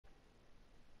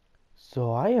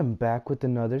So I am back with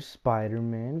another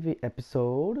Spider-Man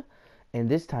episode, and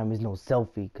this time is no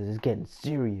selfie because it's getting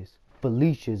serious.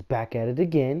 Felicia's back at it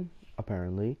again,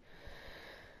 apparently.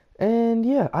 And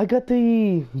yeah, I got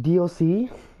the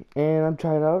DLC, and I'm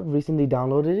trying it out. Recently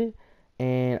downloaded it,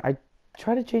 and I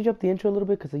tried to change up the intro a little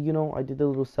bit because I did the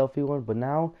little selfie one, but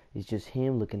now it's just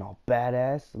him looking all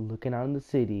badass, looking out in the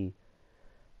city.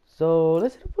 So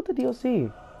let's hit up with the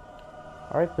DLC.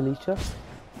 All right, Felicia.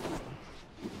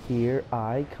 Here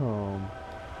I come.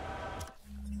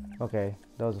 Okay,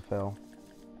 that was a fail.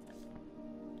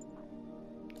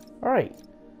 Alright.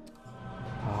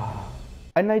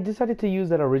 And I decided to use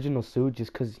that original suit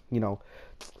just because,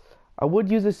 I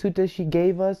would use the suit that she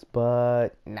gave us, but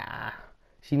nah.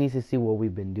 She needs to see what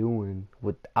we've been doing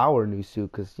with our new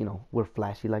suit because, we're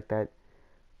flashy like that.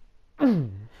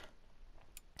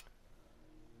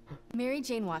 Mary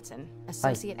Jane Watson,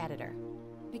 Associate Editor.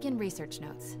 Begin research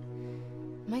notes.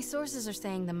 My sources are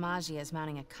saying the Magia is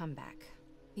mounting a comeback.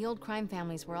 The old crime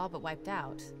families were all but wiped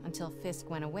out, until Fisk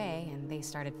went away and they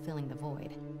started filling the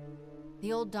void.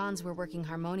 The old Dons were working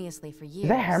harmoniously for years. Is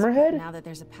that Hammerhead? Now that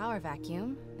there's a power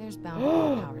vacuum, there's bound to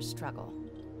be a power struggle.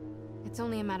 It's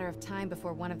only a matter of time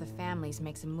before one of the families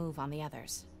makes a move on the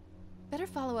others. Better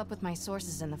follow up with my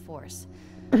sources in the Force.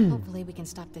 Hopefully we can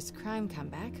stop this crime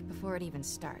comeback before it even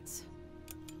starts.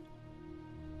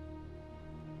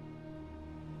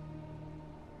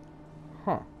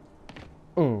 Huh.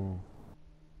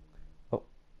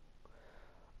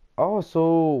 Oh,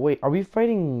 so wait, are we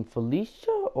fighting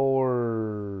Felicia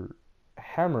or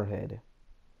Hammerhead?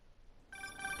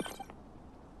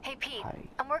 Hey Pete, Hi.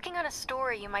 I'm working on a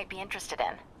story you might be interested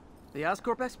in. The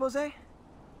Oscorp expose?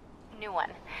 New one.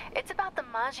 It's about the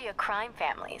Magia crime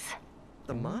families.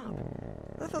 The mob?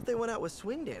 I thought they went out with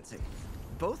swing dancing.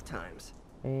 Both times.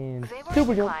 And They were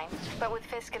super in jump. decline, but with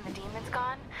Fisk and the demons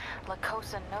gone, La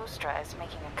Cosa Nostra is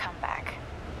making a comeback.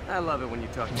 I love it when you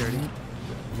talk dirty.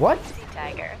 What? Sea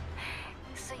Tiger.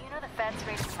 So you know the feds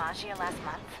raided Magia last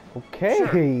month? Okay.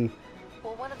 Sure.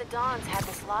 Well, one of the Dons had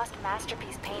this lost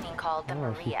masterpiece painting called the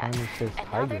Oh, she Maria, finally says and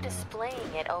now tiger they're now.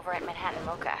 displaying it over at Manhattan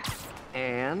Mocha.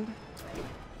 And?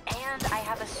 And I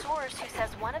have a source who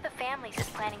says one of the families is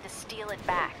planning to steal it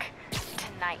back.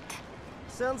 Tonight.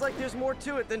 Sounds like there's more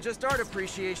to it than just art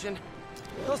appreciation.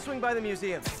 I'll swing by the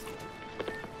museum.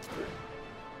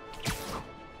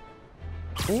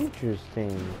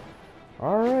 Interesting.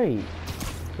 Alright.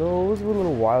 So it was a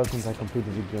little while since I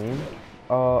completed the game.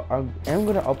 I am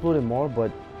gonna upload it more,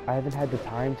 but I haven't had the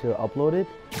time to upload it.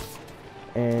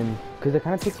 And because it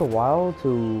kind of takes a while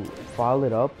to file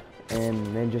it up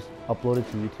and then just upload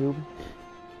it to YouTube.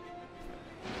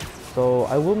 So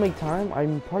I will make time.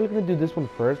 I'm probably gonna do this one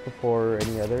first before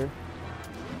any other.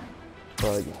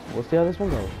 But yeah, we'll see how this one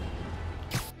goes.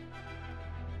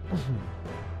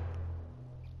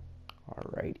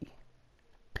 Alrighty.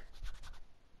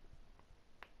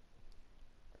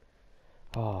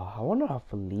 Oh, I wonder how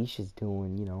Felicia's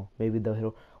doing, maybe they'll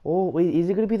hit. Oh, wait, is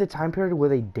it gonna be the time period where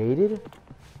they dated?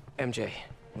 MJ,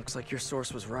 looks like your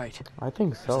source was right. I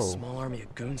think so. There's a small army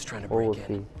of goons trying to Oh, we'll break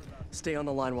in. see. Stay on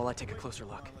the line while I take a closer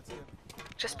look.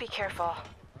 Just be careful.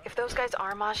 If those guys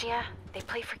are Magia, they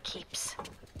play for keeps.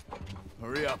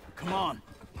 Hurry up. Come on.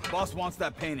 Boss wants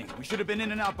that painting. We should have been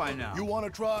in and out by now. You want to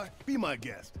try? Be my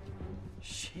guest.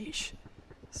 Sheesh.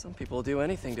 Some people will do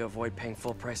anything to avoid paying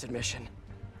full price admission.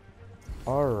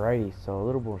 Alrighty, so a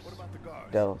little more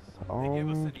stealth.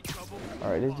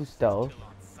 Alright, let's do stealth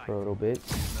for a little bit.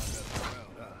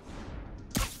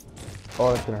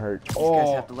 Oh, that's gonna hurt. These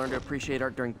guys have to learn to appreciate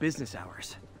art during business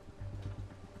hours.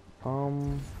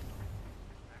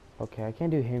 Okay, I can't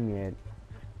do him yet.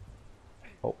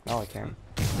 Oh, now I can.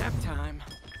 Nap time.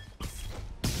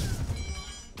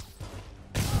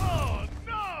 Oh,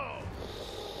 no!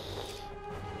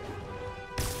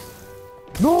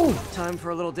 No! Time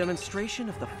for a little demonstration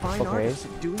of the fine art of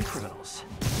subduing criminals.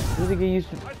 Who's it get used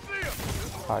to? I see him!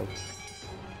 Hi.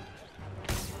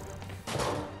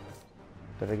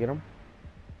 Did I get him?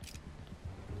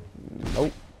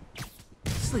 Nope.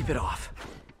 Sleep it off.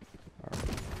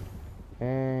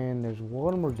 And there's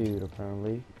one more dude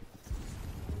apparently.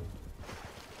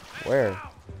 Where?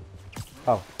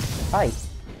 Oh, hi.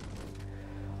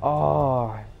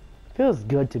 Oh, feels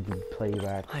good to be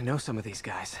playback. I know some of these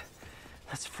guys.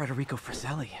 That's Federico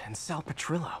Frizzelli and Sal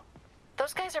Petrillo.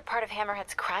 Those guys are part of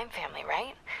Hammerhead's crime family,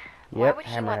 right? Yep, Why would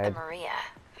he want the Hammerhead. Maria?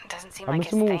 Doesn't seem I'm like his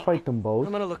assuming we'll thing. fight them both.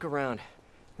 I'm gonna look around.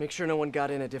 Make sure no one got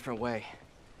in a different way.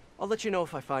 I'll let you know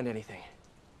if I find anything.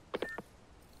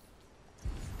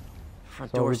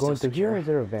 Front So we're door's going still through here, or secure. is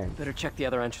there a vent? Better check the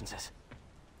other entrances.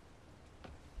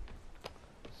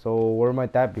 So where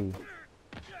might that be?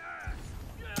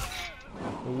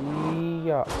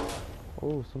 y'all?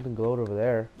 Oh, something glowed over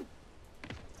there.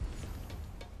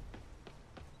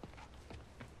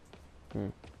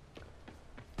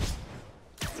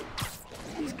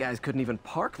 These guys couldn't even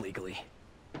park legally.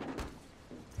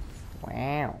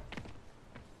 Wow.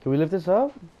 Can we lift this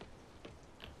up?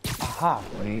 Aha.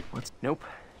 Wait, what's... Nope.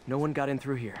 No one got in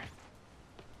through here.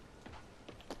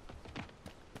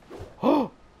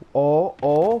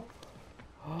 Oh.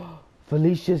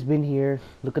 Felicia's been here.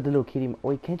 Look at the little kitty.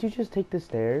 Wait, can't you just take the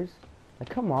stairs? Like,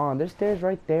 come on. There's stairs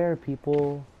right there,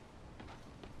 people.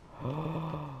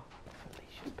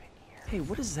 Felicia's been here. Hey,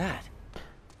 what is that?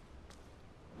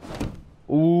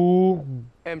 Ooh.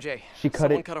 MJ, She cut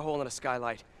someone it. cut a hole in a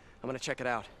skylight. I'm gonna check it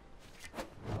out.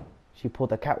 She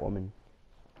pulled a Catwoman.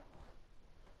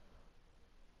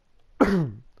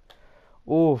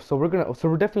 Oh, so we're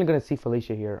definitely gonna see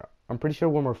Felicia here. I'm pretty sure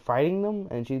when we're fighting them,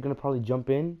 and she's gonna probably jump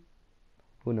in.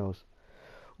 Who knows?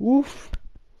 Oof.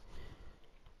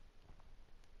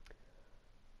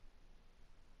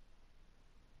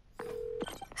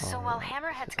 So while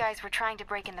Hammerhead's guys were trying to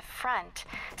break in the front,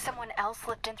 someone else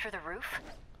slipped in through the roof?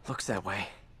 Looks that way.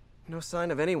 No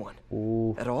sign of anyone.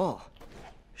 Ooh. At all.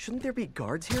 Shouldn't there be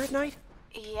guards here at night?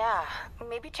 Yeah,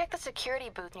 maybe check the security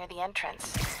booth near the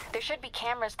entrance. There should be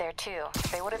cameras there too.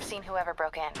 They would have seen whoever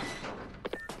broke in.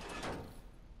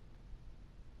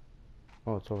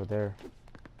 Oh, it's over there.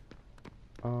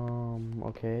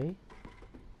 Okay.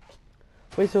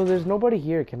 Wait, so there's nobody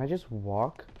here. Can I just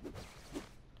walk?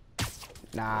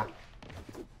 Nah.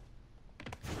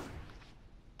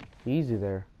 Easy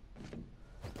there.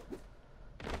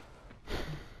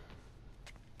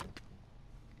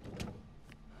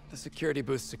 The security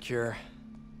booth's secure.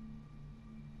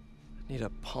 Need a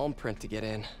palm print to get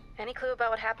in. Any clue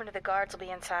about what happened to the guards will be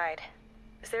inside.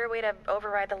 Is there a way to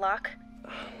override the lock?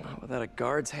 Not without a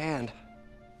guard's hand.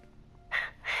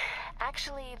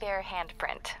 Actually, their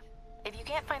handprint. If you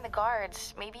can't find the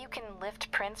guards, maybe you can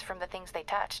lift prints from the things they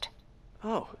touched.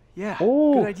 Oh, yeah.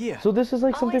 Oh, good idea. so this is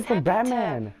like something Always from happy to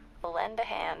Batman. lend a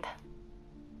hand.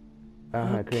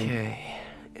 Green. Okay.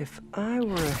 If I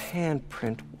were a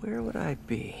handprint, where would I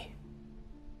be?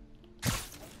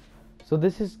 So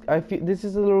this is, I feel this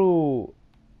is a little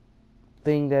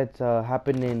thing that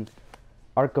happened in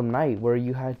Arkham Knight where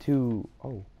you had to,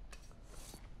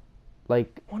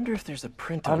 like, Wonder if there's a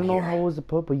print I on don't know here. how it was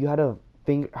put, but you had a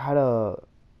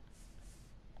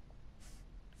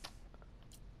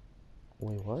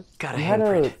wait, what? Got a You had to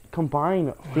handprint.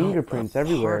 combine fingerprints Well, a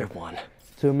everywhere part of one.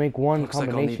 to make one Looks like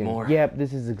I'll need combination. more. Yep,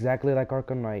 this is exactly like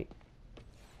Arkham Knight.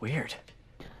 Weird.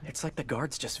 It's like the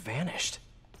guards just vanished.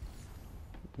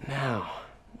 Now,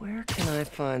 where can I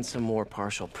find some more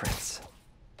partial prints?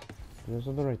 There's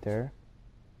something right there.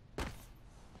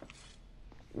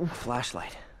 A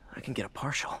flashlight. I can get a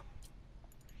partial.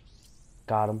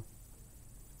 Got him.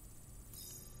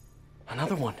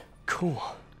 Another one. Cool.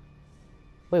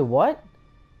 Wait, what?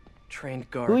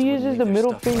 Trained guards. Who wouldn't uses leave the their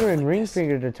middle stuff finger around and like ring this.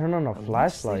 finger to turn on a Unless they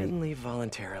flashlight? didn't leave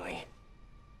voluntarily.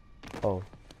 Oh,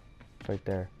 it's right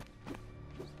there.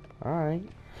 Alright.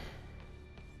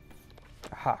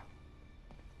 Aha.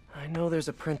 I know there's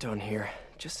a print on here.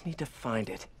 Just need to find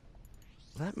it.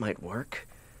 That might work.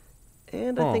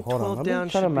 And I think hold on. 12 Let me down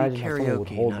try to should be imagine how someone would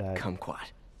karaoke, hold not that.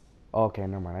 kumquat. Okay,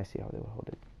 never mind. I see how they would hold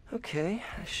it. Okay,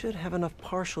 I should have enough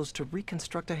partials to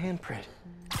reconstruct a handprint.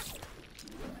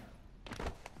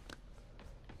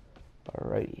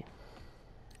 Alrighty.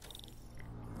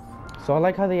 So I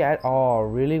like how they add. Oh,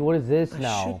 really? What is this I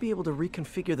now? should be able to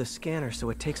reconfigure the scanner so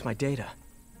it takes my data.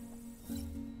 Am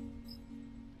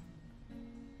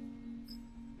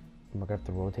I gonna have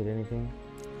to rotate anything?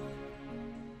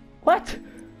 What?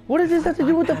 What does this have to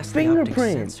do with the Bypass optic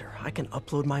fingerprint? sensor, I can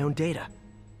upload my own data.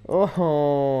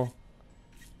 Oh.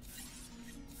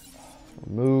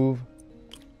 Remove.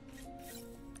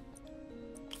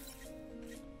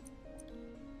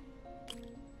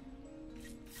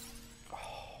 Oh,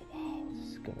 wow.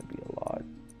 This is gonna be a lot.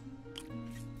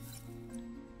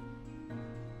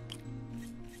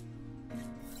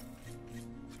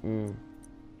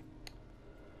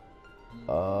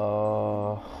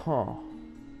 Huh.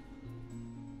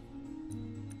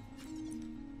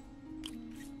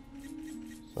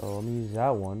 So let me use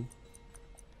that one.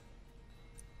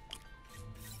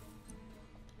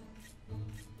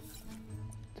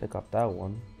 Take off that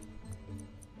one.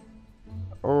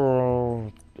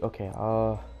 Oh, okay.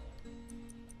 Oh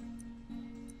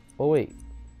wait.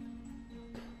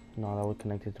 No, that would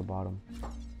connect it to bottom.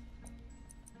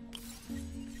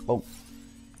 Oh.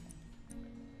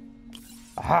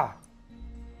 Aha!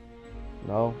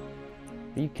 No.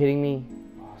 Are you kidding me?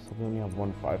 Oh, so we only have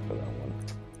 1.5 for that one.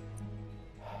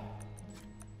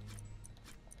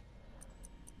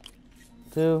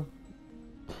 2.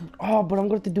 Oh, but I'm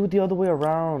going to do it the other way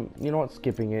around. You know what?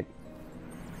 Skipping it.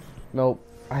 Nope.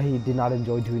 I did not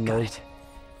enjoy doing Got those. it.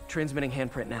 Transmitting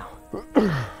handprint now.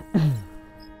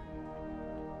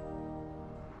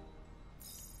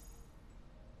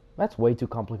 That's way too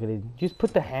complicated. Just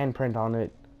put the handprint on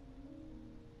it.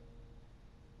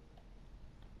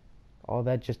 All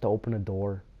that just to open a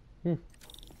door.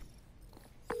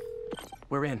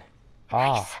 We're in.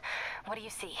 Nice. What do you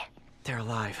see? They're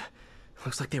alive.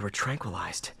 Looks like they were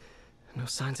tranquilized. No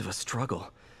signs of a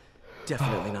struggle.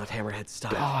 Definitely not Hammerhead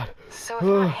style. God. So if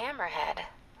not Hammerhead,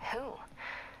 who?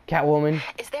 Catwoman.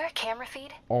 Is there a camera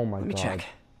feed? Oh my Let me god. check.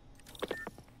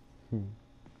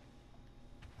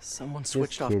 Someone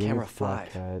switched Just off kidding, camera it's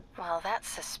Black 5. Cat. Well, that's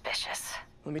suspicious.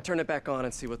 Let me turn it back on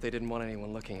and see what they didn't want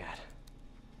anyone looking at.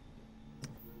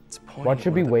 It's pointing What at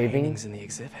should one be of the waving? paintings in the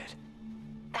exhibit.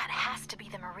 That has to be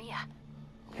the Maria.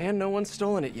 And no one's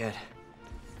stolen it yet.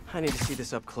 I need to see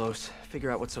this up close,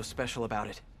 figure out what's so special about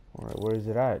it. Alright, where is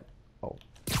it at? Oh.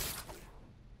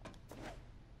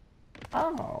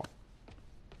 Oh.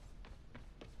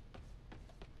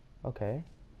 Okay.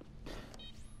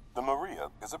 The Maria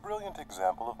is a brilliant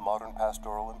example of modern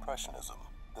pastoral impressionism.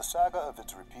 The saga of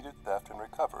its repeated theft and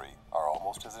recovery are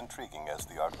almost as intriguing as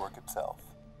the artwork itself.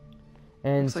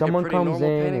 And Looks like a someone pretty comes normal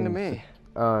painting in to and me.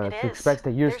 It is. suspects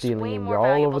that you're There's stealing way and more you're all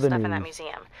valuable over the stuff in that news.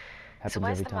 museum. Happens So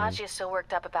why is every the time. Maggia so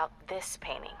worked up about this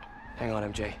painting? Hang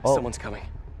on, MJ. Oh. Someone's coming.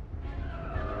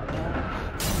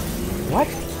 What?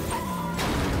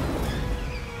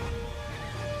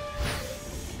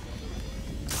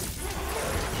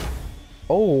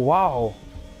 Oh wow.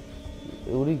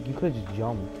 You could have just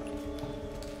jumped.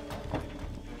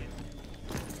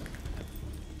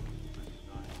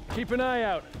 Keep an eye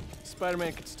out.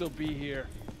 Spider-Man could still be here.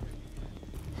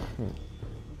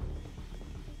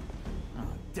 Oh,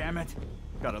 damn it.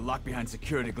 Got a lock behind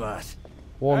security glass.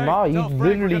 Well, Hey, nah, you tell Frank we're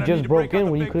literally gonna need just to broke break out in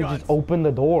the when you big could have just guns. opened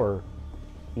the door.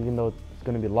 Even though it's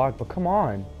gonna be locked, but come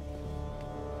on.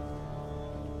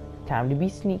 Time to be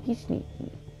sneaky,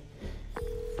 sneaky.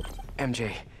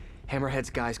 MJ, Hammerhead's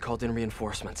guys called in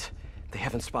reinforcements. They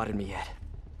haven't spotted me yet.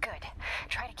 Good.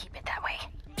 Try to keep it that way.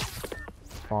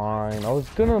 Fine. I was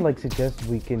gonna like suggest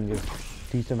we can just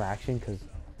do some action, cause.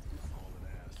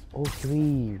 Oh,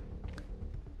 3.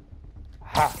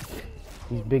 Ha!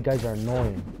 These big guys are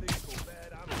annoying.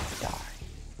 Die. I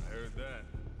heard that.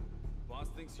 Boss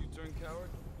thinks you turned coward?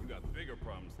 You got bigger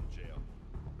problems than jail.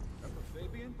 Remember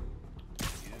Fabian?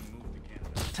 He didn't move to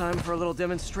Canada. Time for a little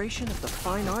demonstration of the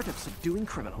fine art of subduing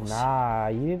criminals. Nah,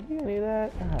 you didn't do any of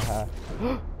that.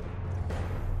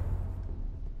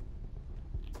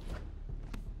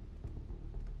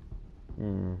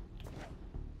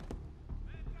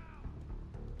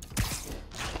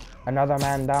 Another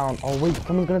man down. Oh wait,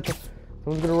 someone's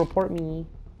gonna report me.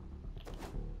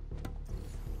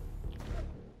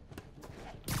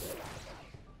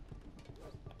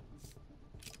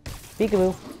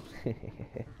 Peekaboo. And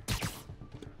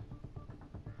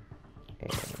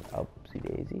upsy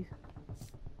daisies.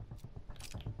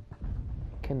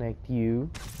 Connect you.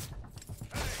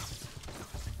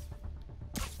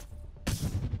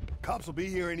 Cops will be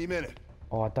here any minute.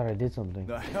 Oh, I thought I did something.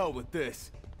 The hell with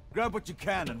this. Grab what you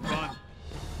can and run.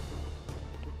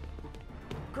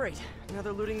 Great. Now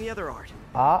they're looting the other art.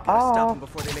 Ah, Gotta stop them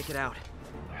before they make it out.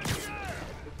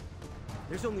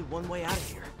 There's only one way out of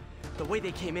here. The way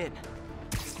they came in.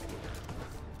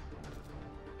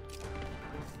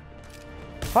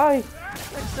 Hi.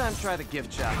 Next time, try the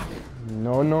gift shop.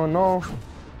 No, no, no.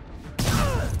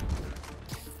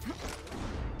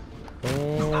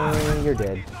 And you're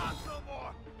dead.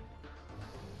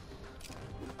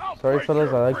 Sorry,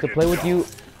 fellas. I like to play with you.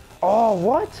 Oh,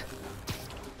 what?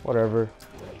 Whatever.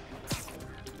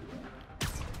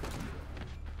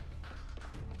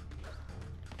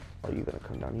 Oh, you gonna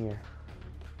come down here?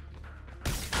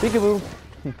 Peekaboo.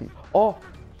 Oh.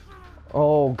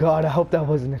 Oh God. I hope that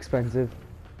wasn't expensive.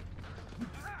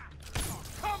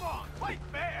 Come on, play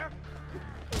fair.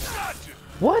 Gotcha.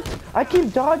 What? I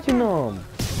keep dodging them.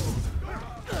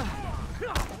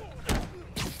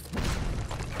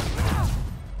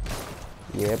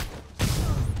 Yep.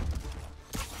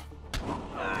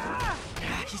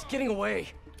 He's getting away.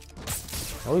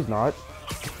 No, he's not.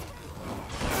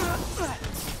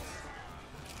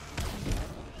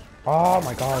 Oh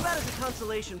my How God. about as a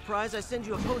consolation prize, I send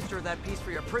you a poster of that piece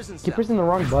for your prison cell? Keep pressing the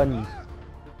wrong buttons.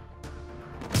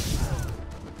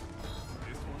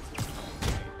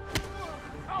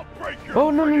 I'll break your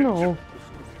Oh no, no, friggin' no.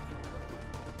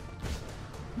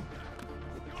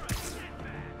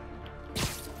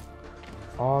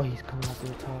 Oh, he's coming up to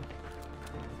the top.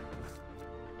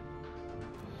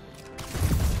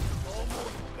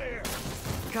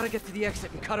 Gotta get to the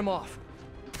exit and cut him off.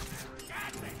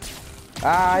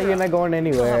 Ah, you're not going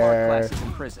We'll have art anywhere. classes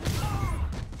in prison.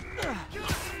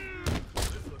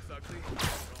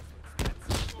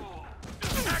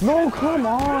 No, come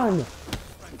on.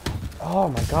 Oh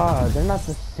my god, they're not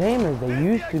the same as they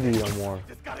used to be no more.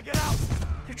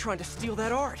 They're trying to steal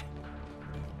that art.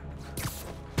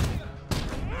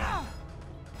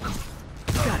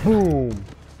 Boom. This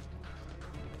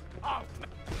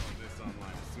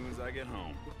online as soon as I get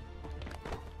home.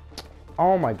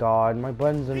 Oh my god, my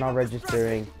buttons are not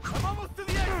registering. I'm almost to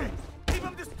the exit. Keep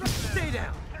him distracted. Stay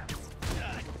down.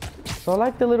 So I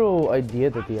like the little idea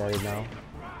that they added now.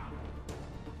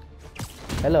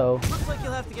 Hello. Looks like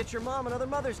you'll have to get your mom another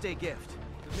Mother's Day gift.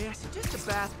 May I suggest a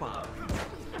bath bomb?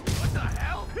 What the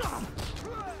hell?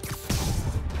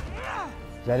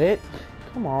 Is that it?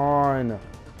 Come on.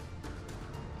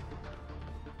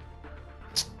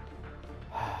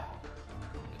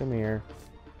 Come here.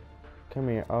 Come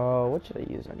here. Oh, what should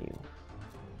I use on you?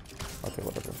 Okay,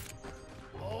 whatever.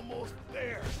 Almost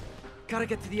there. Gotta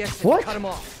get to the exit What? and cut him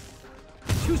off.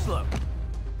 Too slow.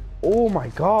 Oh my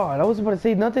god, I was about to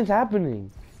say nothing's happening.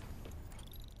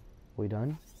 We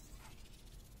done?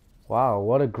 Wow,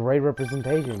 what a great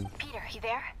representation. Peter, you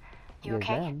there? You Yes,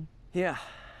 okay? ma'am. Yeah,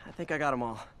 I think I got them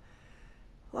all.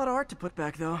 A lot of art to put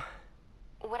back, though.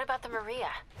 What about the Maria?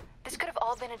 This could have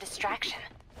all been a distraction.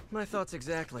 My thoughts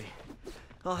exactly.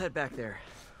 I'll head back there.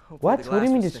 Hopefully What? the What do you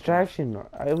glass mean will stick distraction?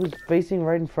 I was facing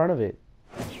right in front of it.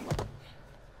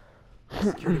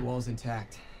 Security wall's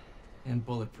intact and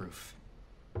bulletproof.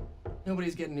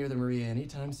 Nobody's getting near the Maria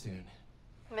anytime soon.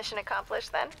 Mission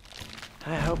accomplished then?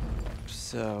 I hope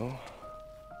so.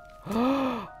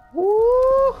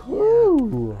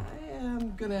 Woohoo! I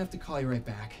am gonna have to call you right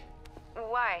back.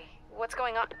 Why? What's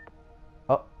going on?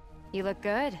 Oh, You look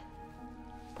good.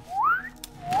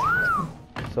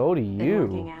 so do Been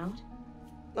working you. out?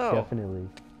 Oh, Definitely.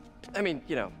 I mean,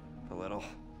 you know, a little.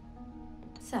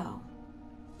 So,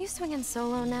 you swinging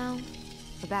solo now?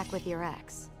 Or back with your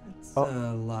ex? It's Oh.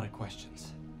 a lot of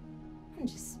questions. I'm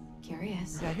just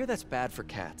curious. Yeah, I hear that's bad for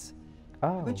cats.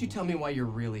 Oh. Why don't you tell me why you're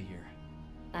really here?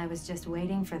 I was just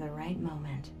waiting for the right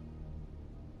moment.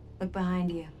 Look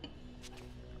behind you.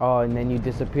 Oh, and then you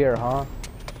disappear, huh?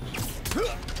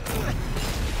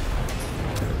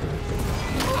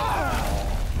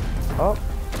 Oh,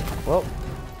 well,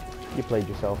 you played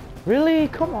yourself. Really?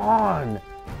 Come on.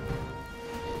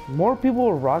 More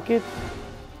people with rockets?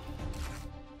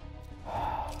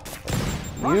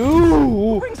 Who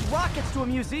You! brings rockets to a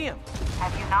museum?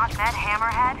 Have you not met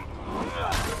Hammerhead?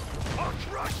 I'll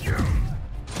crush you.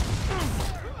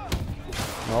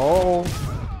 No.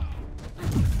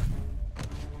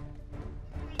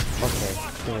 Okay,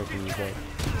 I think I can use that.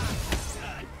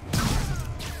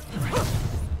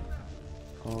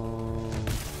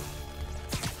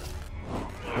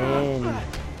 And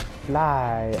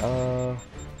fly,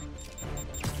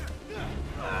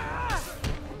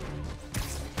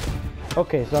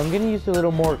 Okay, so I'm getting used to a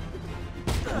little more.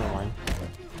 Never mind.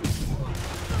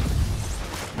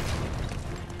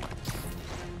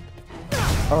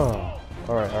 Oh,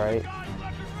 alright, alright.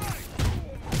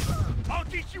 I'll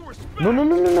teach you respect. No, no,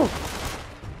 no, no, no.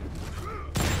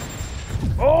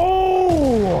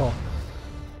 Oh!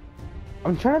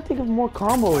 I'm trying to think of more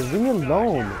combos. Leave me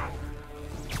alone.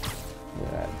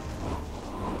 Yeah.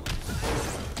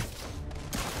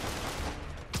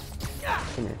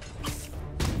 Come here.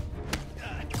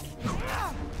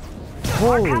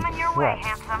 Holy crap.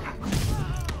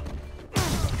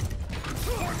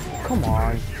 Come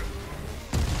on.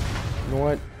 You know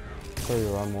what? Throw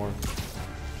you around more.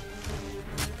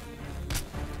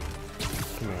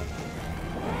 Come here.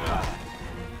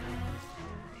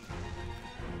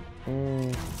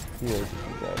 You guys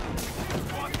can do that.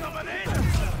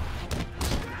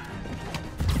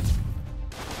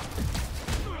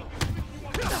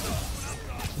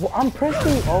 Well, I'm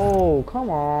pressing. Oh, come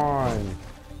on.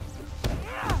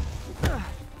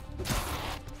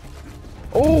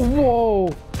 Oh,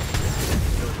 whoa.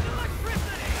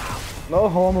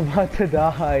 Oh, I'm about to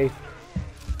die.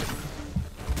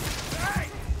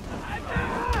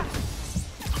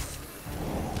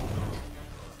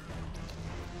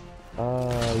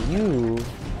 You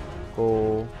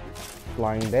go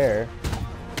flying there.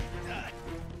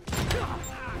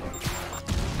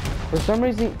 For some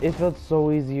reason, it felt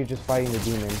so easy you're just fighting the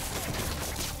demon.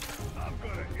 I'm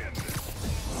gonna end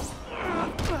this.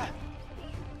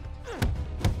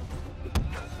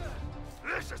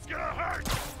 This is gonna hurt.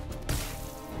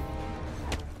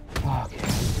 Okay, I'm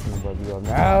just gonna rub you up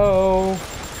now.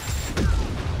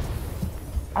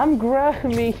 I'm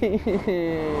grabbing.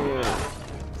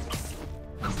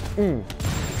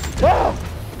 Oh!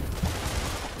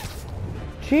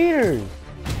 Cheaters!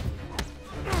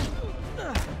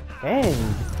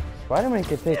 Dang, Spider-Man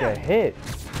can take a hit.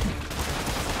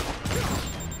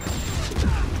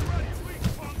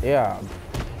 Yeah,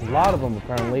 a lot of them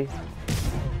apparently.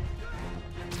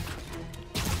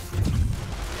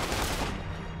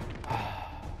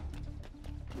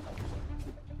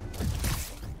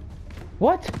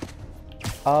 What?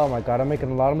 Oh my god, I'm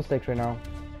making a lot of mistakes right now.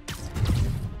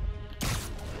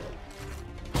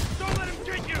 Don't let him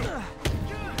get you!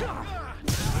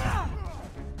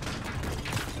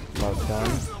 Well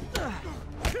done.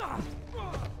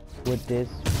 With this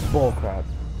bullcrap.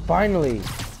 Finally!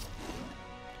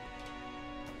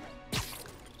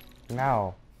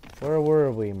 Now, where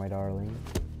were we, my darling?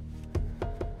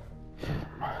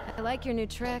 I like your new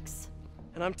tricks.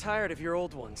 And I'm tired of your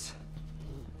old ones.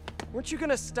 Weren't you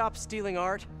gonna stop stealing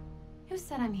art? Who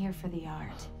said I'm here for the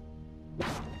art?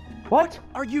 What?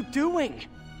 Are you doing?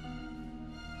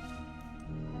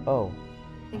 Oh.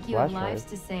 Think you have Flashlight. lives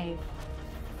to save.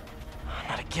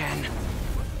 Not again.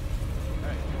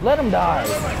 Let him die!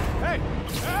 Hey!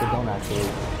 They don't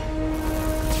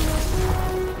actually.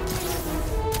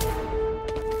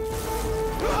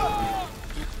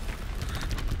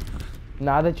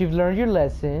 Now that you've learned your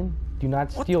lesson, do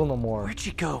not steal no more. Where'd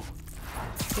she go?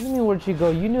 What do you mean, where'd she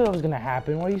go? You knew that was gonna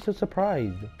happen. Why are you so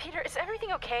surprised? Peter, is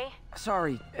everything okay?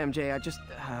 Sorry, MJ. I just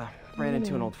ran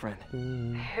into an old friend.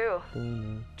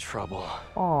 Who? Trouble.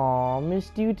 Aw,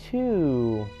 missed you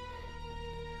too.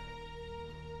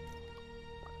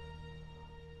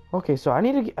 Okay, so I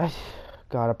need to get...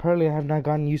 God, apparently I have not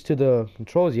gotten used to the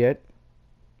controls yet.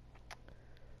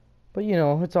 But, you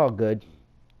know, it's all good.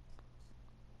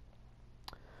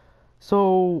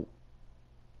 So,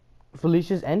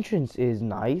 Felicia's entrance is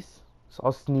nice. It's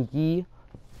all sneaky.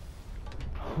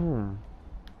 Ooh,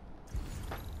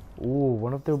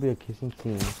 what if there'll be a kissing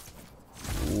scene?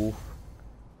 Ooh.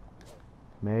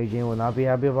 Mary Jane will not be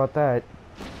happy about that.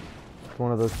 It's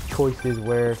one of those choices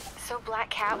where So Black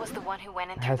Cat was the one who went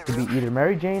in it through has the to be roof? either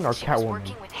Mary Jane or She was Catwoman.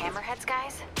 working with Hammerhead's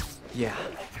guys? Yeah.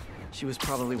 She was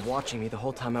probably watching me the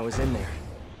whole time I was in there.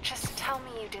 Just tell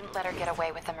me you didn't let her get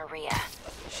away with the Maria.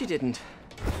 She didn't.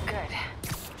 Good.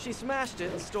 She smashed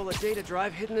it and stole a data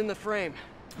drive hidden in the frame.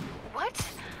 What?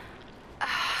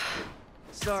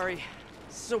 Sorry.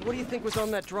 So what do you think was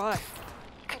on that drive?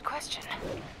 Good question.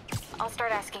 I'll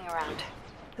start asking around.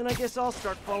 And I guess I'll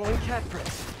start following cat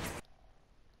prints.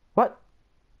 What?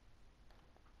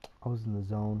 I was in the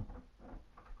zone.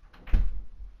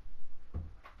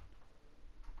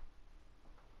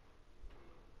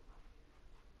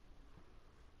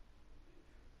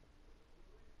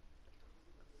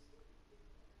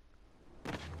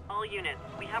 All units,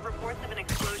 we have reports of an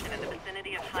explosion in the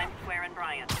vicinity of Times Square and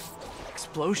Bryant.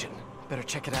 Explosion. Better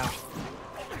check it out.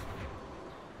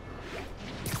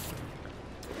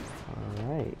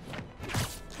 Alright.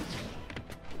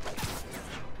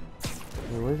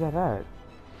 Hey, where's that at?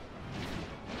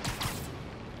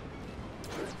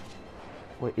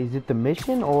 Wait, is it the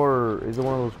mission or is it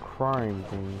one of those crime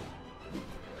things?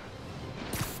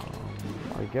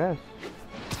 I guess.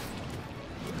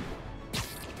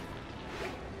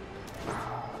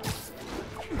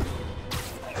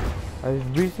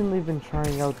 I've recently been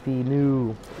trying out the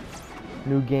new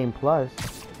game plus.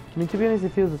 I mean, to be honest,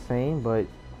 it feels the same, but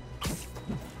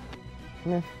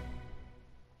yeah.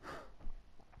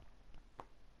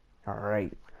 All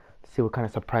right, let's see what kind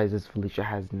of surprises Felicia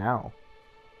has now.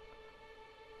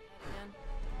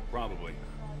 Probably.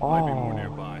 Oh. Might be more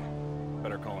nearby.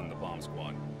 Better call in the bomb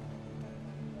squad.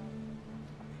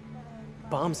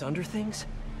 Bombs under things?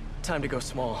 Time to go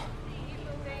small.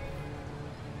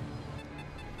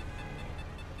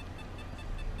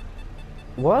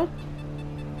 What?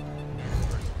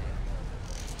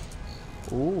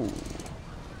 Ooh.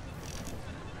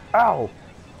 Ow!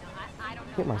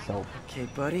 Hit myself. Okay,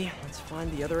 buddy. Let's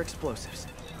find the other explosives.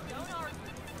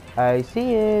 I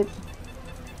see it.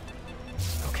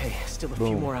 Okay, still a few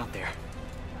Boom. more out there.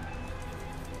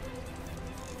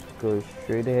 Go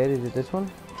straight ahead. Is it this one?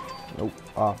 Nope.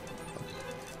 Ah.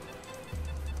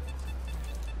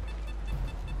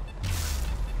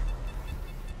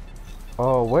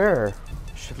 Oh, where?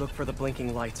 Should look for the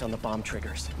blinking lights on the bomb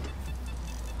triggers.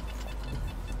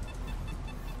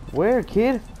 Where,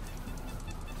 kid?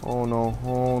 Oh no,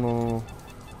 oh no.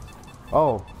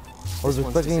 Oh. I was This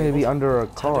one's expecting it to be disabled. under a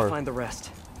Time to car. find the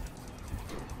rest.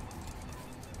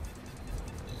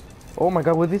 Oh my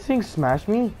god, would this thing smash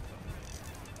me?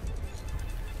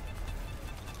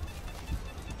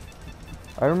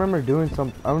 I remember doing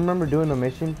a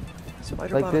mission.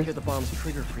 Spider Like bot this? hear the bomb's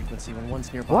trigger frequency when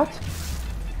one's nearby. What?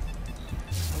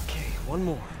 Okay, one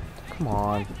more. Come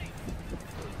on.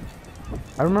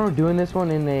 I remember doing this one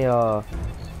in a,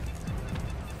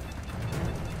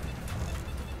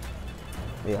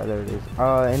 yeah, there it is.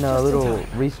 In a little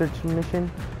research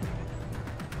mission.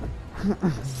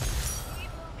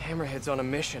 Hammerhead's on a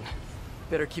mission.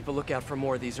 Better keep a lookout for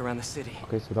more of these around the city.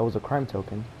 Okay, so that was a crime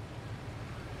token.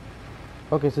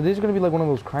 Okay, so this is gonna be like one of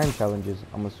those crime challenges,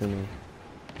 I'm assuming.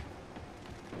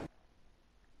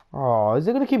 Oh, is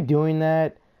it gonna keep doing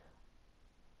that?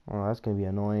 Oh, that's gonna be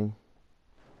annoying.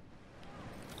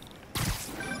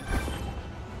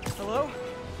 Hello?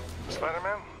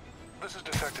 Spider-Man, this is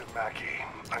Detective Mackey.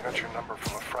 I got your number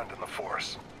from a friend in the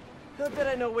force. I bet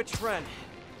I know which friend.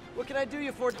 What can I do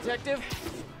you for, Detective?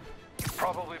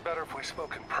 Probably better if we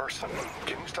spoke in person.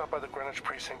 Can you stop by the Greenwich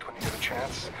precinct when you get a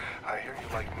chance? I hear you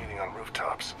like meeting on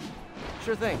rooftops.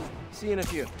 Sure thing. See you in a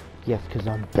few. Yes, because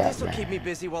I'm This'll Batman. keep me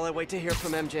busy while I wait to hear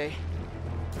from MJ.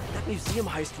 That museum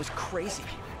heist was crazy.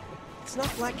 It's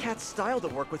not Black Cat's style to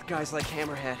work with guys like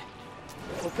Hammerhead.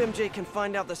 Hope MJ can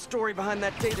find out the story behind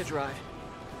that data drive.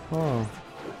 Oh.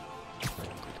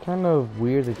 It's kind of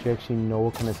weird that you actually know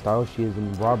what kind of style she is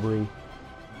in robbery.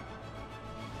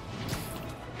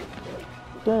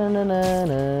 Attention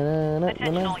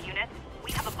all units.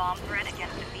 We have a bomb threat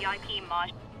against the VIP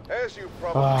Maj. As you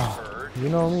probably heard, You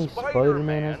know me,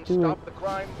 Spider-Man has to do it. stopped the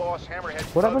crime boss Hammerhead.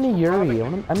 What happened to thugs from Yuri?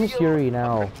 robbing I miss Yuri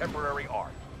now. Contemporary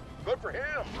art. Good for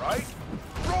him, right?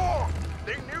 Wrong!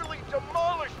 They nearly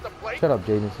demolished the place. Shut up,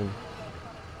 Jameson.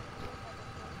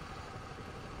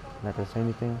 Not gonna say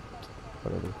anything.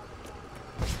 Whatever.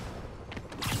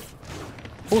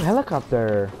 Oh,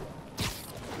 helicopter!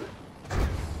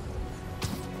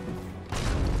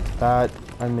 That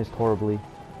I missed horribly.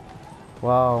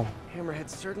 Wow. Hammerhead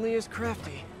certainly is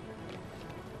crafty.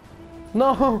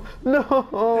 No! No!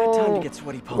 Bad time to get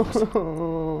sweaty palms.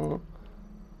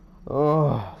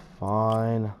 Oh,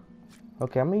 fine.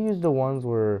 Okay, I'm gonna use the ones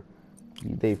where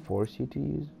they force you to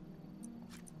use.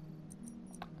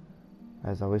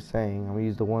 As I was saying, I'm gonna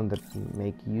use the one that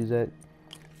make you use it.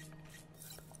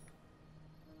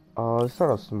 Let's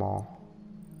start off small.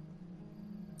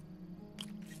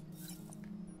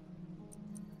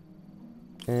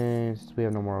 And since we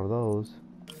have no more of those.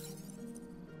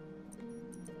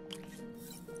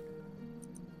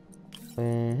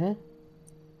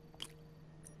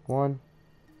 One.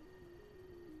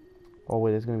 Oh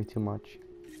wait, that's gonna be too much.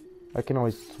 I can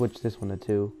always switch this one to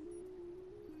 2.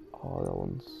 Oh, that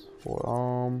one's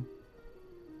for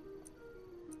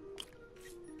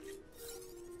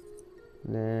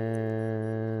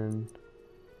then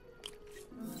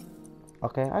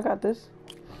okay, I got this.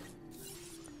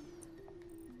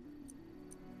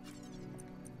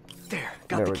 There,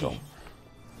 got There the we key. go.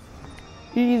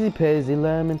 Easy peasy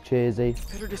lemon cheesy.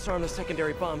 Better disarm the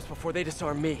secondary bombs before they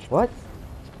disarm me. What?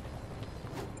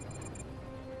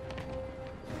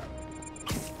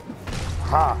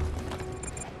 Ha!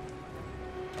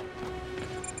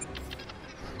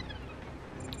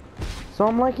 So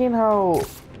I'm liking how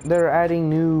they're adding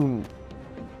new,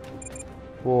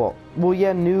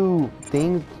 yeah, new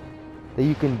things that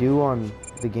you can do on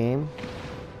the game.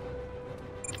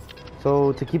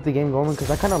 So to keep the game going, because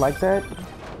I kind of like that.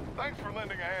 Thanks for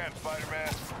lending a hand, Spider-Man.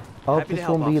 I hope Happy to this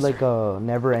help, won't be like officer. a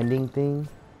never-ending thing,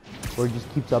 where it just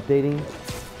keeps updating.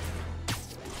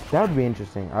 That would be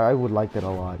interesting. I would like that a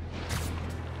lot.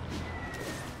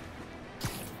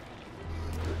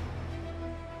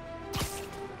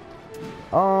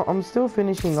 I'm still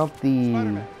finishing up the.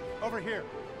 Spider-Man, over here.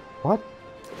 What?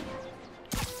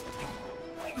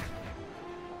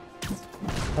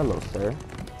 Hello, sir.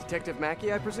 Detective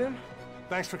Mackey, I presume?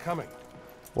 Thanks for coming.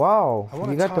 Wow, I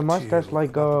wanna you got talk the to mustache you like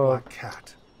about the Black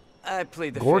Cat. I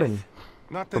plead the Gordon. fifth.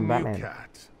 Not the From new Batman.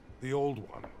 cat. The old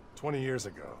one. 20 years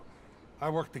ago. I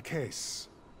worked the case.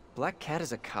 Black Cat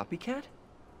is a copycat?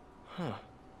 Huh.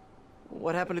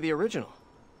 What happened to the original?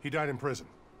 He died in prison.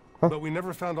 But we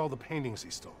never found all the paintings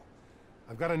he stole.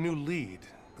 I've got a new lead,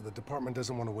 but the department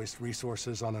doesn't want to waste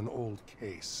resources on an old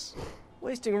case.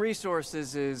 Wasting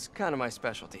resources is kind of my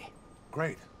specialty.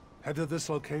 Great. Head to this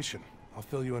location. I'll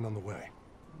fill you in on the way.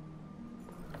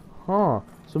 Huh.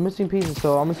 So missing pieces.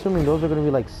 So I'm assuming those are gonna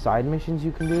be like side missions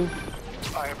you can do.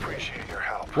 I appreciate your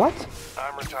help. What?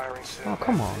 I'm retiring soon. Oh,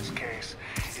 come and on. This case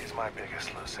is my biggest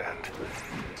loose end.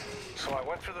 So I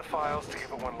went through the files to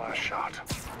give it one last shot.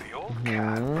 The old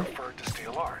cat preferred to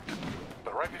steal art.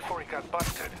 But right before he got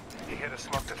busted, he hit a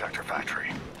smoke detector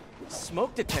factory.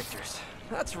 Smoke detectors.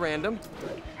 That's random.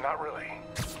 Not really.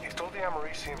 He stole the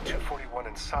Americium-241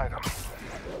 inside him.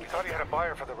 He thought he had a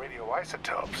buyer for the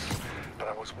radioisotopes, but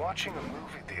I was watching a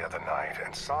movie the other night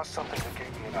and saw something that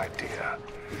gave me an idea.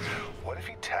 What if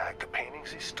he tagged the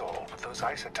paintings he stole with those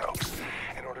isotopes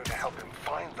in order to help him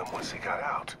find them once he got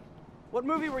out? What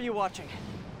movie were you watching?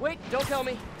 Wait, don't tell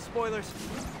me. Spoilers.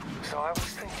 So I was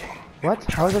thinking... What?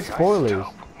 How is that spoilers?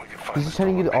 He's just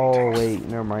telling you to... Oh, wait.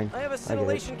 Never mind. I have a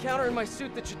scintillation counter in my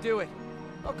suit that should do it.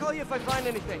 I'll call you if I find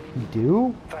anything. You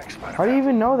do? Thanks, How do you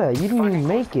even know that? You didn't even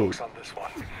make it. On this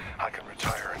one, I can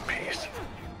retire in peace.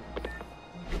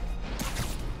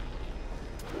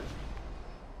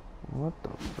 What the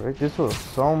frick? This was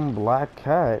some black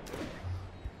cat.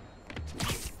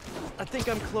 I think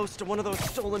I'm close to one of those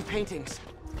stolen paintings.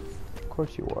 Of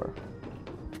course you are.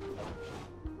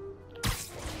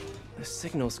 The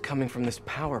signal's coming from this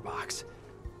power box,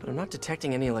 but I'm not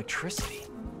detecting any electricity.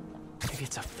 Maybe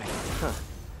it's a fake. Huh.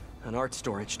 An art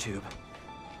storage tube.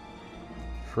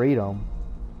 Freedom.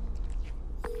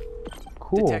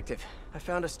 Cool. Detective, I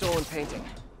found a stolen painting.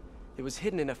 It was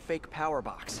hidden in a fake power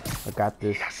box. I got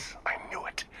this. Yes, I knew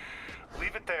it.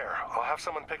 Leave it there. I'll have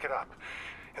someone pick it up.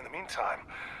 In the meantime,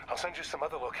 I'll send you some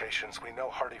other locations we know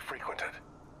Hardy frequented.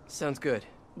 Sounds good.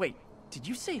 Wait, did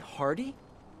you say Hardy?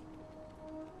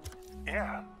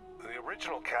 Yeah, the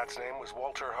original cat's name was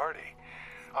Walter Hardy.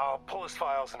 I'll pull his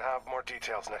files and have more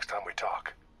details next time we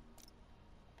talk.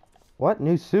 What?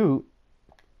 New suit?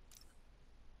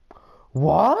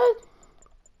 What?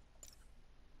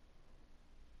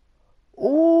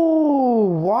 Oh,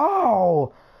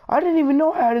 wow. I didn't even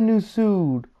know I had a new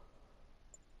suit.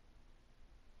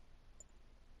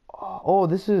 Oh,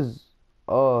 this is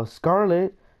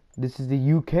Scarlet. This is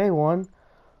the UK one.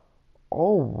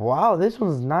 Oh, wow. This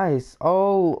one's nice.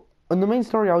 Oh, in the main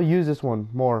story, I'll use this one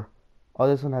more. Oh,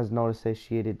 this one has no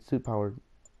associated suit power.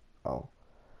 Oh.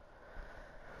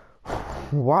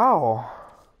 Wow.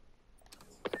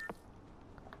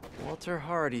 Walter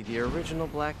Hardy, the original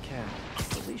black cat.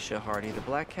 Alicia Hardy, the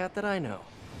black cat that I know.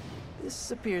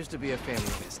 This appears to be a family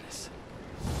business.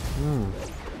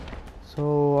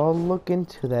 So I'll look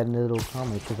into that in a little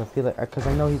comic because I feel like, because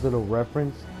I know he's a little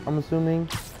reference, I'm assuming.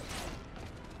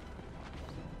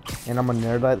 And I'm a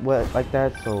nerd like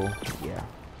that, so yeah.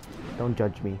 Don't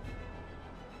judge me.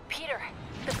 Peter,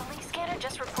 the police scanner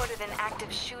just reported an active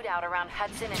shootout around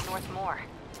Hudson and North Moore.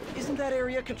 Isn't that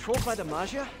area controlled by the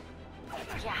Mafia?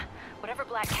 Yeah, whatever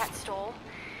Black Cat stole,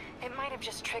 it might have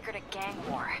just triggered a gang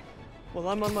war. Well,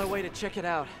 I'm on my way to check it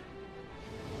out.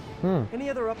 Any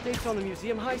other updates on the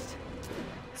museum heist?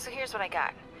 So here's what I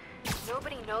got.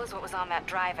 Nobody knows what was on that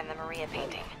drive in the Maria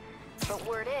painting. But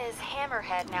word is,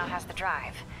 Hammerhead now has the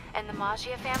drive, and the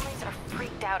Mafia families are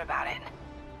freaked out about it.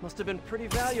 Must have been pretty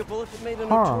valuable if it made a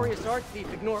notorious art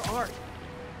thief ignore art.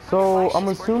 So I'm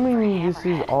assuming this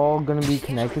is all gonna be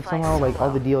connected somehow, like all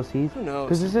the DLCs.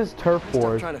 Because this is Turf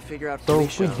Wars. So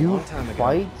if we do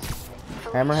fight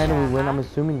Hammerhead and we win, I'm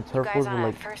assuming Turf Wars will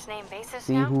like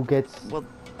see who gets. Well,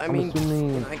 I'm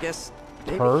assuming I guess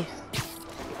Turf.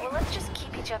 Well, let's just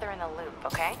keep each other in the loop,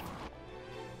 okay?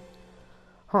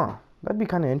 Huh? That'd be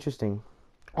kind of interesting.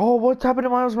 Oh, what's happened to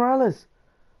Miles Morales?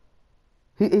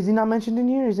 Is he not mentioned in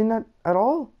here? Is he not at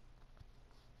all?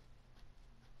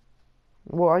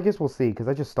 Well, I guess we'll see, because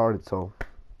I just started, so.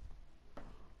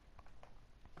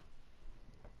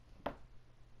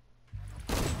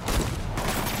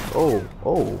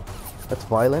 Oh, that's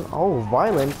violent. Oh,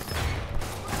 violence.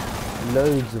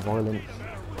 Loads of violence.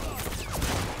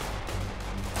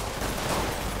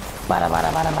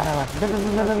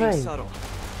 Being subtle.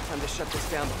 Time to shut this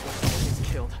down before someone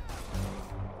gets killed.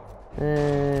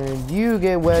 And you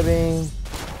get webbing.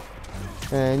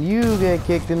 And you get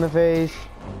kicked in the face.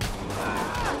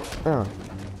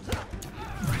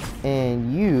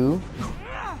 And you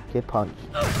get punched.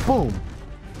 Boom.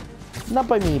 Not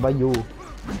by me, by you.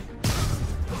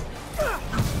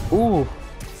 Ooh.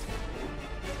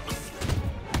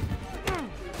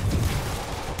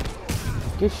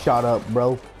 Get shot up,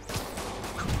 bro.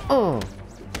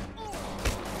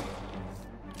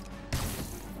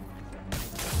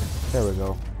 There we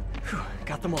go.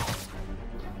 Got them all.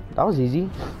 That was easy.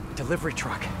 Delivery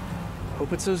truck.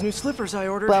 Hope it's those new slippers I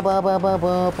ordered. What?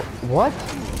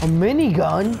 A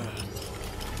minigun?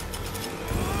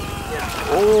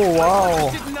 Oh, wow.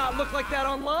 Did not look like that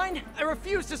online. I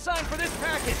refuse to sign for this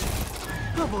package.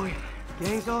 Oh boy, the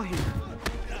gang's all here.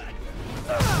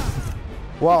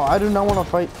 Wow, I do not want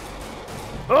to fight.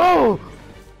 Oh!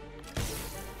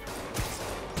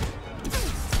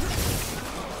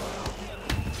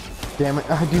 Damn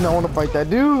it, I do not want to fight that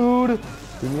dude.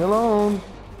 Leave me alone.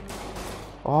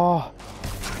 Oh.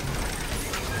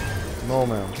 No,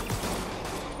 man.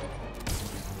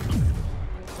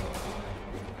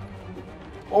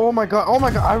 Oh my god,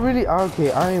 I really,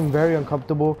 okay, I am very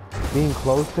uncomfortable being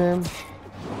close to him.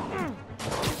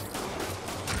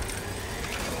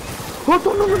 Oh,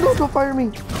 no, don't fire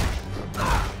me.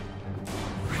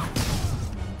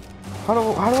 How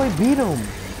do I beat him?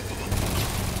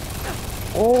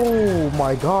 Oh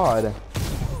my god.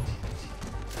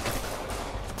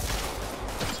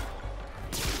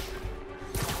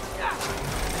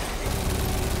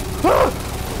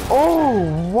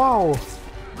 Oh, wow.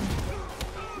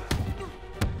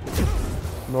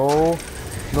 No.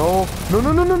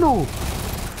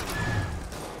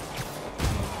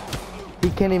 He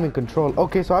can't even control.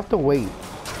 Okay, so I have to wait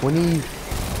when he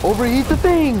overheats the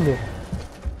thing.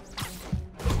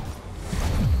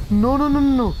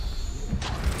 No.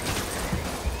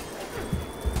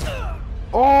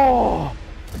 Oh,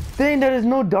 dang, there is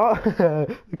no dodge.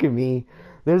 Look at me.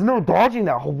 There's no dodging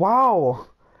that. Wow.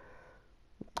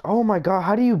 Oh my god,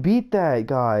 how do you beat that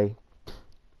guy?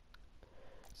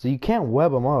 So you can't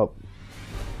web him up.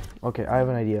 Okay, I have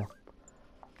an idea.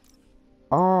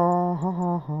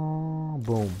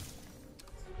 Boom.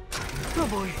 Oh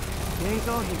boy, gang's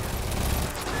all here.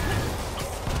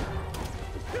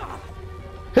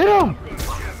 Hit him!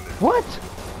 What?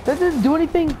 That didn't do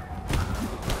anything?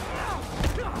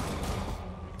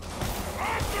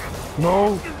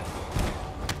 No.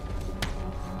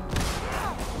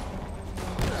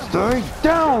 Stay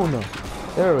down!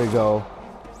 There we go.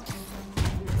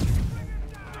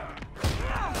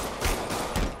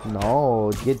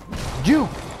 No, get juke!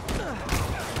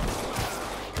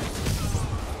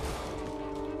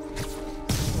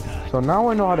 So now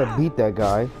I know how to beat that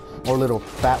guy. Or little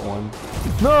fat one.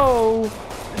 No!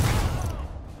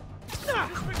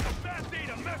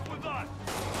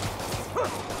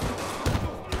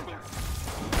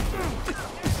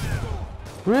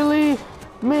 Really?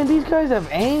 Man, these guys have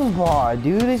aimbot,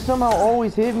 dude. They somehow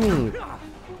always hit me.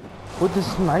 With the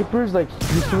snipers, like,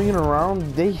 you're swinging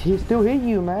around, they still hit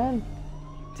you, man.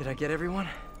 Did I get everyone?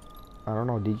 I don't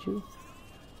know, did you?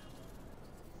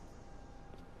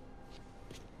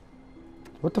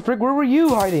 What the frick? Where were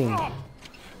you hiding?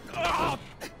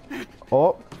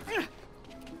 Oh.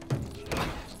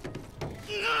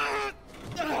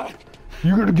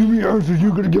 You gotta give me answers.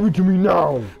 You gotta give it to me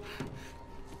now.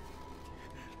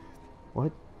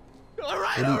 What?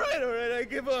 Alright, I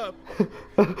give up.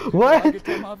 What? I get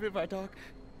time off if I talk.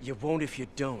 You won't if you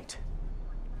don't.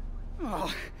 Oh,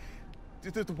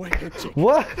 the white head chick.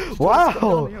 What?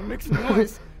 Wow. I'm making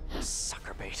noise.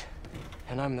 Sucker bait.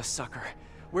 And I'm the sucker.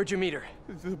 Where'd you meet her?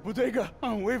 The bodega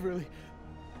on Waverly.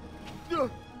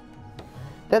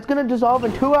 That's gonna dissolve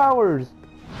in 2 hours.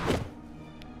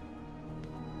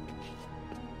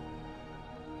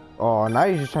 Oh, now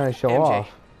you're just trying to show MJ,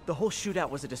 off. the whole shootout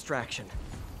was a distraction.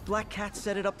 Black Cat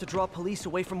set it up to draw police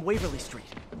away from Waverly Street.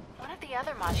 One of the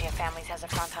other Maggia families has a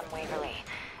front on Waverly.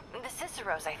 The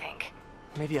Ciceros, I think.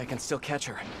 Maybe I can still catch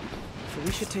her.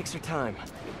 Felicia takes her time.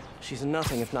 She's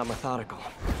nothing if not methodical.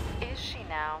 Is she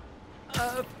now?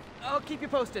 I'll keep you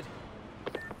posted.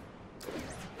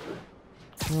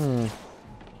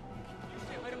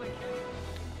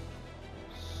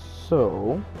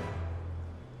 So,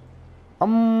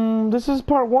 this is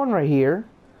part 1 right here.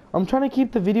 I'm trying to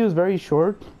keep the videos very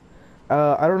short.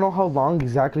 I don't know how long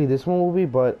exactly this one will be,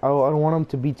 but I don't want them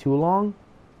to be too long.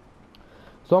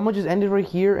 So I'm gonna just end it right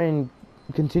here and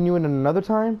continue it another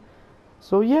time.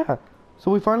 So yeah,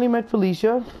 so we finally met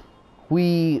Felicia.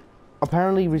 We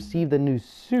apparently received a new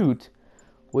suit,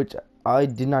 which I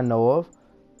did not know of.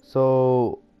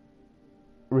 So,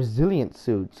 resilient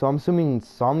suit. So I'm assuming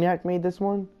Insomniac made this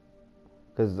one,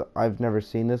 because I've never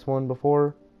seen this one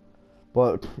before.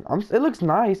 But it looks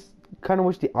nice. Kind of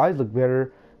wish the eyes looked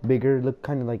bigger. Look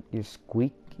kind of like you're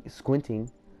squinting.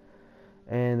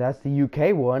 And that's the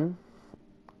UK one.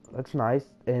 Looks nice.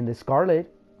 And the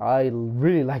Scarlet, I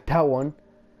really like that one.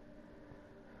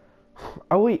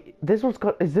 Oh wait, this one's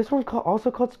called. Is this one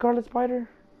also called Scarlet Spider,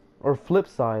 or Flip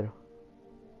Side?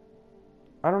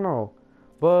 I don't know,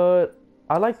 but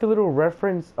I like the little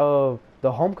reference of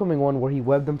the Homecoming one where he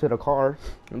webbed them to the car,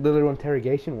 the little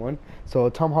interrogation one. So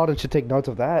Tom Holland should take notes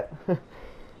of that.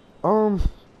 But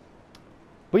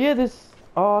yeah,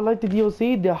 I like the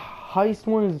DLC. The Heist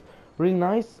one is really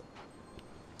nice.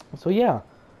 So yeah,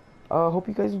 hope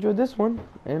you guys enjoyed this one,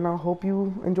 and I hope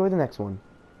you enjoy the next one.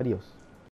 Adios.